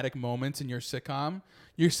dramatic moments in your sitcom.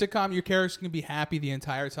 Your characters can be happy the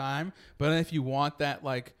entire time, but then if you want that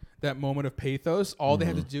that moment of pathos, all they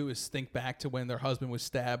have to do is think back to when their husband was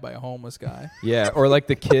stabbed by a homeless guy. Yeah, or like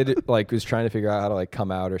the kid like was trying to figure out how to like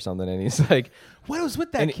come out or something, and he's like, What was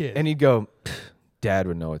with that kid? and he'd go, Dad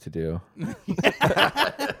would know what to do.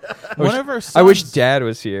 One of her I wish sons- Dad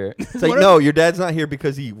was here. It's like, no, your dad's not here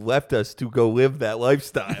because he left us to go live that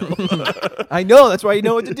lifestyle. I know, that's why you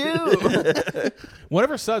know what to do. One of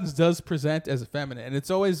her sons does present as effeminate, and it's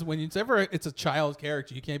always when it's a child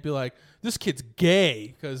character, you can't be like, this kid's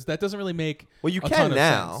gay, because that doesn't really make Well, you a can ton of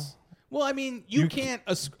now. sense. Well, I mean, you can't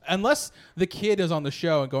unless the kid is on the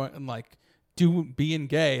show and going and like being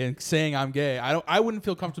gay and saying I'm gay. I wouldn't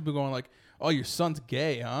feel comfortable going like, oh, your son's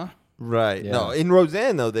gay, huh? Right. Yeah. No, in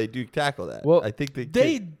Roseanne, though, they do tackle that. Well, I think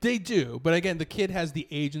They do, but again, the kid has the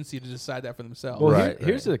agency to decide that for themselves. Well, Right,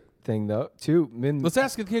 here's the thing, though, too. Let's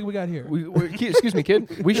ask the kid we got here. Excuse me,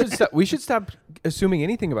 kid. We should stop assuming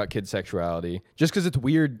anything about kid sexuality just because it's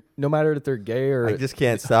weird, no matter if they're gay or. I just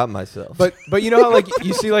can't stop myself. But you know how like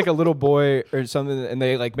you see like a little boy or something, and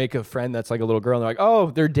they like make a friend that's like a little girl, and they're like, oh,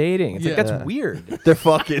 they're dating. It's like Yeah. that's weird. they're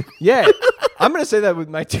fucking. Yeah, I'm gonna say that with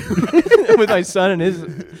my with my son and his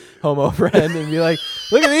homo friend, and be like,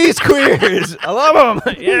 look at these queers. I love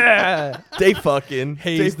them. Yeah, They fucking.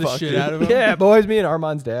 Haze they the shit fucking- out of him. yeah, boys. Me and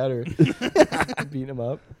Armand's dad are beating him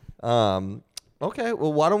up. Okay,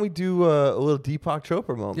 well, why don't we do a little Deepak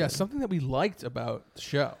Chopra moment? Yeah, something that we liked about the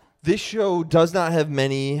show. This show does not have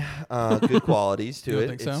many good qualities to You don't it.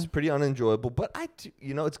 think so? It's pretty unenjoyable, but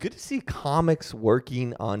it's good to see comics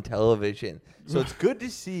working on television. So it's good to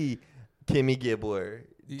see Kimmy Gibbler,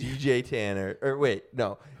 DJ Tanner, or wait,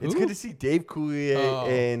 no, it's good to see Dave Coulier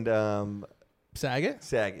and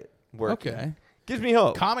Saget? working. Okay. Gives me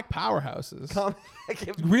hope. Comic powerhouses.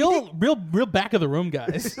 Real real back of the room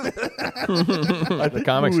guys. The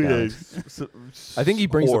comics guy. I think he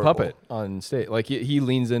brings horrible. the puppet on stage. Like he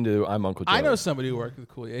leans into I'm Uncle Joe. I know somebody who worked with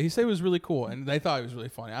Coolio. He said it was really cool, and they thought he was really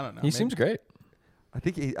funny. I don't know. He seems great. I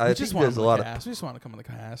think he We just want does him a on lot the of. cast. We just want to come on the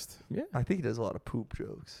cast. Yeah. I think he does a lot of poop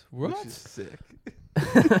jokes. What? Which is sick.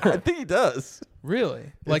 I think he does.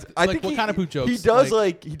 Really? I think what kind of poop jokes? He does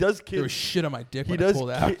he does kid. There was shit on my dick when I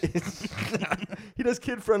pulled out. He does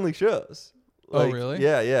kid-friendly shows. Oh, really?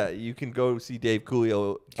 Yeah. You can go see Dave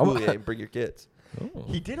Coulier and bring your kids. Oh.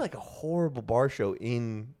 He did like a horrible bar show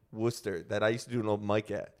in Worcester that I used to do an open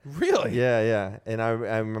mic at. Really? Yeah. And I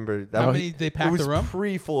remember that. How many they packed the room? It was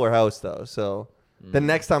pre-Fuller House though, so the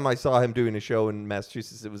next time I saw him doing a show in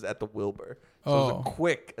Massachusetts, it was at the Wilbur. So it was a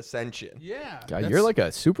quick ascension. Yeah. God, you're like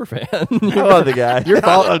a super fan. I love the guy.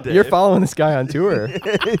 You're following this guy on tour.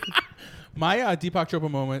 My Deepak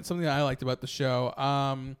Chopra moment, something that I liked about the show.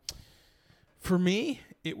 For me,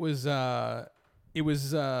 it was that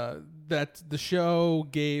the show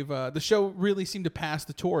gave the show really seemed to pass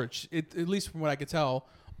the torch. At least from what I could tell,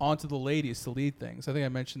 onto the ladies to lead things. I think I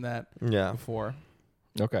mentioned that before.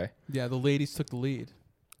 Okay. Yeah, the ladies took the lead.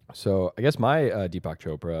 So I guess my Deepak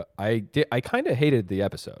Chopra, I kind of hated the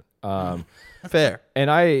episode. Fair.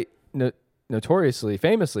 And I notoriously,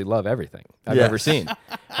 famously love everything I've ever seen.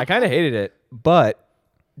 I kind of hated it, but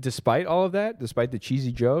despite all of that, despite the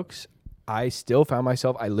cheesy jokes, I still found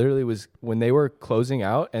myself, I literally was, when they were closing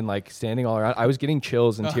out and like standing all around, I was getting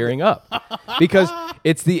chills and tearing up because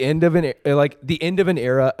it's the end of an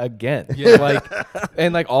era again. Yeah.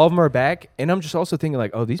 And all of them are back. And I'm just also thinking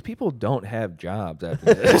like, oh, these people don't have jobs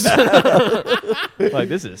after this. Like,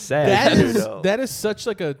 this is sad. That is such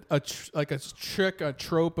like a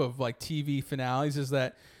trope of like TV finales, is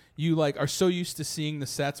that you like are so used to seeing the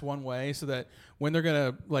sets one way, so that when they're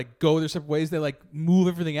gonna like go their separate ways, they like move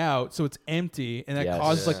everything out so it's empty, and that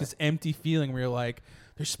causes like this empty feeling where you're like,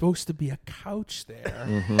 there's supposed to be a couch there,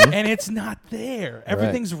 and it's not there.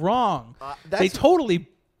 Everything's wrong. They totally,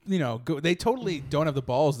 they totally don't have the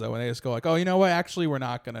balls though, and they just go like, oh, you know what? Actually, we're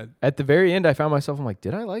not gonna. At the very end, I found myself, I'm like,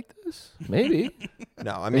 did I like this? Maybe.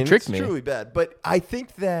 No, I mean, it's truly bad. But I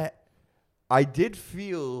think that I did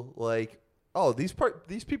feel like, oh, these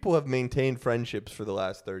people have maintained friendships for the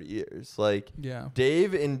last 30 years. Like,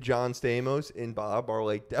 Dave and John Stamos and Bob are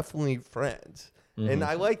like definitely friends, and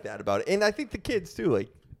I like that about it. And I think the kids too, like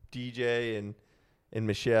DJ and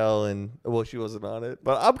Michelle, and well, she wasn't on it,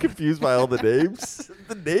 but I'm confused by all the names.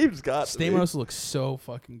 The names got Stamos looks so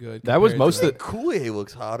fucking good. That was most of the Coulier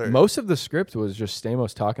looks hotter. Most of the script was just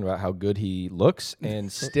Stamos talking about how good he looks and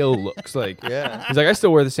still looks. Like, he's like, I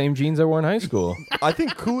still wear the same jeans I wore in high school. I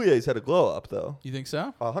think Coulier's had a glow up though. You think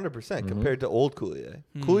so? 100% compared to old Coulier.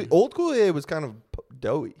 Old Coulier was kind of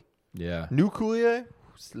doughy. Yeah. New Coulier,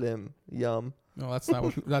 slim, yum. No, that's not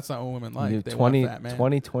what women like. They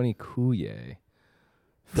 2020 Coulier.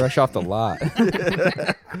 Fresh off the lot.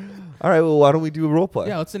 All right, well, why don't we do a role play?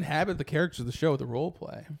 Yeah, let's inhabit the characters of the show with a role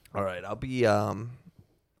play. All right, I'll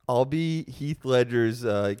be Heath Ledger's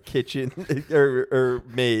kitchen or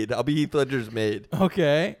maid. I'll be Heath Ledger's maid.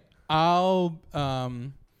 Okay. I'll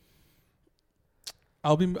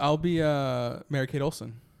be Mary-Kate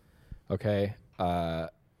Olsen. Okay.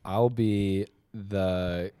 I'll be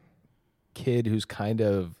the kid who's kind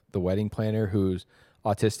of the wedding planner who's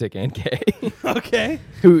autistic and gay. Okay.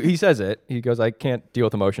 Who he says it. He goes, I can't deal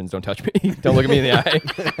with emotions. Don't touch me. Don't look at me in the eye.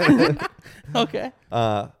 Okay.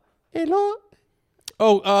 Hello.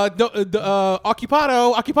 Oh,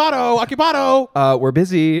 occupado. We're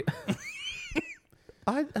busy.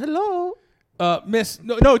 Hello. Miss.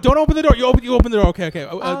 No, don't open the door. You open the door. Okay.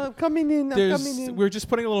 I'm coming in. We're just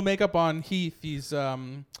putting a little makeup on Heath. He's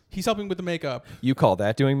helping with the makeup. You call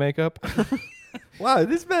that doing makeup? Wow,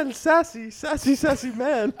 this man's sassy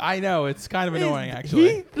man. I know, it's kind of annoying,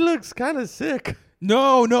 actually. He looks kind of sick.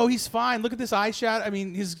 No, he's fine. Look at this eyeshadow. I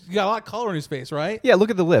mean, he's got a lot of color in his face, right? Yeah, look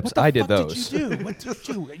at the lips. I did those. What did you do? What did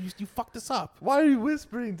you do? You fucked this up. Why are you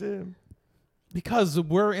whispering to him? Because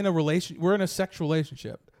we're in a sexual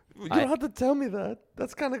relationship. You don't have to tell me that.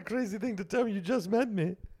 That's kind of a crazy thing to tell me. You just met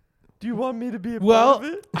me. Do you want me to be a part of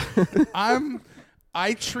it?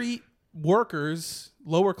 I treat workers,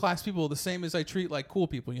 lower class people, the same as I treat like cool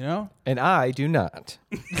people, you know? And I do not.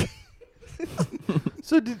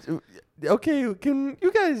 So can you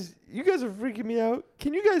guys are freaking me out.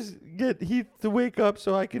 Can you guys get Heath to wake up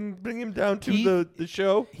so I can bring him down to the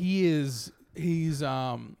show? He's really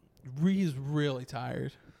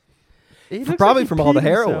tired. Probably from all the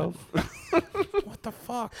heroin. What the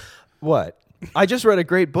fuck? What? I just read a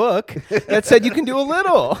great book that said you can do a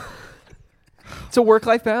little. It's a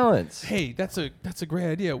work-life balance. Hey, that's a great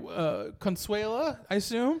idea. Consuela, I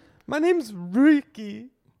assume? My name's Ricky.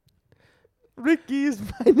 Ricky is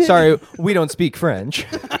my name. Sorry, we don't speak French.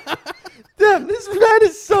 Damn, this man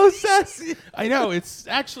is so sassy. I know, it's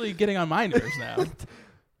actually getting on my nerves now.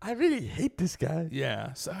 I really hate this guy.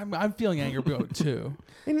 Yeah, so I'm feeling angry about it too.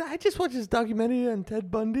 And I just watched this documentary on Ted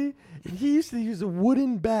Bundy, and he used to use a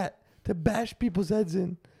wooden bat to bash people's heads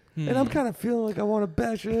in. And I'm kind of feeling like I want to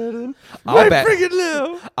bash your head in.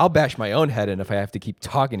 I'll bash my own head in if I have to keep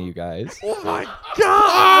talking to you guys. Oh my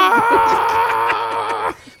God!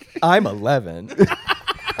 I'm 11.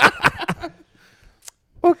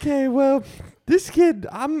 Okay, well, this kid,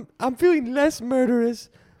 I'm feeling less murderous,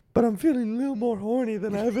 but I'm feeling a little more horny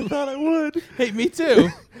than I ever thought I would. Hey, me too.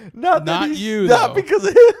 Not you, Not though. because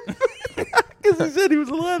of him. Because he said he was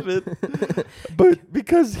 11. But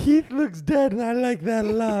because Heath looks dead, and I like that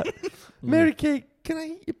a lot. Mary Kate, can I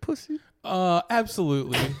eat your pussy?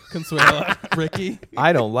 Absolutely, Consuela, Ricky.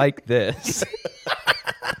 I don't like this.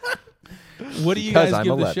 What do you Because guys I'm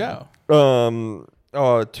give 11. the show?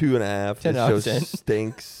 2.5. 10 This out show of 10.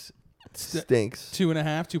 stinks. Stinks.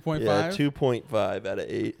 2.5, 2.5. Yeah, 2.5 out of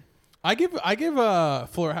 8. I give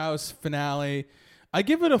Fuller House finale. I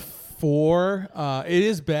give it a 4. It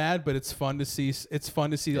is bad, but it's fun to see. It's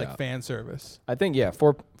fun to see like fan service. I think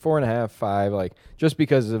 4.5, 5. Like just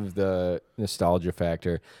because of the nostalgia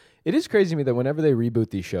factor. It is crazy to me that whenever they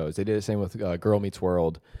reboot these shows, they did the same with Girl Meets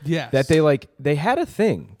World. Yes. That they had a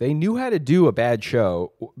thing. They knew how to do a bad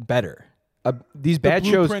show better. These bad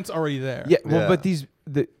shows. The blueprint's already there. Yeah, well, but these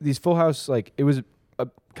Full House, like it was a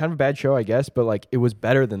kind of a bad show, I guess, but like it was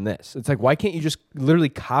better than this. It's like, why can't you just literally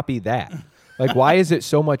copy that? Like, why is it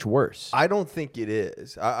so much worse? I don't think it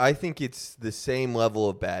is. I think it's the same level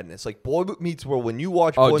of badness. Like Boy Meets World, when you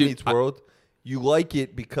watch Boy Meets World, you like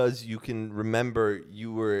it because you can remember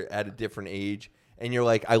you were at a different age. And you're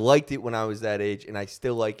like, I liked it when I was that age, and I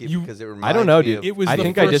still like it because it reminds me. I don't know, dude. It was I the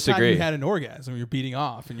think first I disagree. time you had an orgasm. You're beating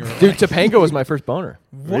off, and you're like, Dude, Topanga was my first boner.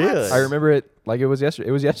 What? Really? I remember it like it was yesterday.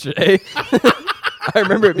 It was yesterday. I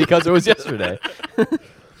remember it because it was yesterday.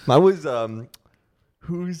 Mine was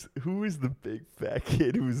who was the big fat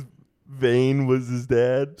kid whose vein was his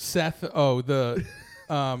dad? Seth. Oh,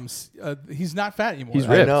 he's not fat anymore. He's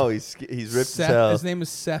I ripped. know he's ripped Seth. as hell. His name is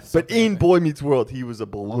Seth. But something, in Boy Meets World, he was a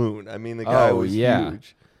balloon. I mean, the guy was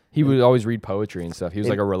huge. He would always read poetry and stuff. He was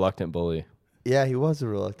like a reluctant bully. Yeah, he was a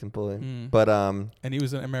reluctant bully. Mm. But and he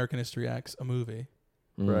was in American History X, a movie.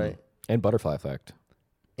 right. And Butterfly Effect.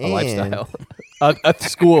 A And lifestyle. a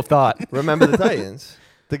school of thought. Remember the Titans.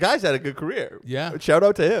 The guy's had a good career. Yeah. Shout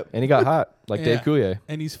out to him. And he got hot, like Dave Coulier.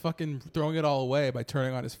 And he's fucking throwing it all away by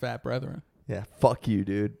turning on his fat brethren. Yeah, fuck you,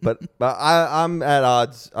 dude. But I'm at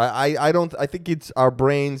odds. I think it's our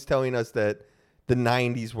brains telling us that the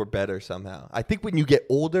 90s were better somehow. I think when you get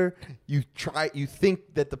older, you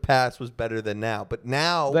think that the past was better than now, but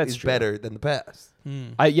now is better than the past.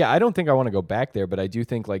 I don't think I want to go back there, but I do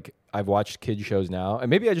think like I've watched kid shows now, and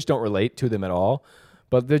maybe I just don't relate to them at all.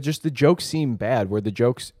 But the jokes seem bad. Where the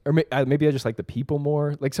jokes, or maybe I just like the people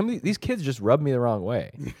more. Like some of these kids just rub me the wrong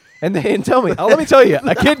way, and tell me. Let me tell you,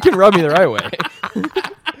 a kid can rub me the right way.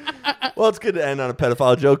 Well, it's good to end on a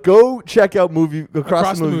pedophile joke. Go check out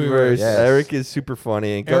Across the Movieverse. Yes. Eric is super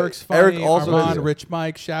funny. And Eric's funny. Eric also Armand, Rich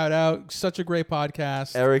Mike, shout out. Such a great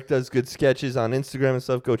podcast. Eric does good sketches on Instagram and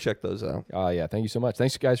stuff. Go check those out. Yeah, thank you so much.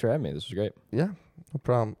 Thanks guys for having me. This was great. Yeah, no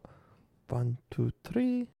problem. 1, 2,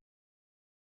 3.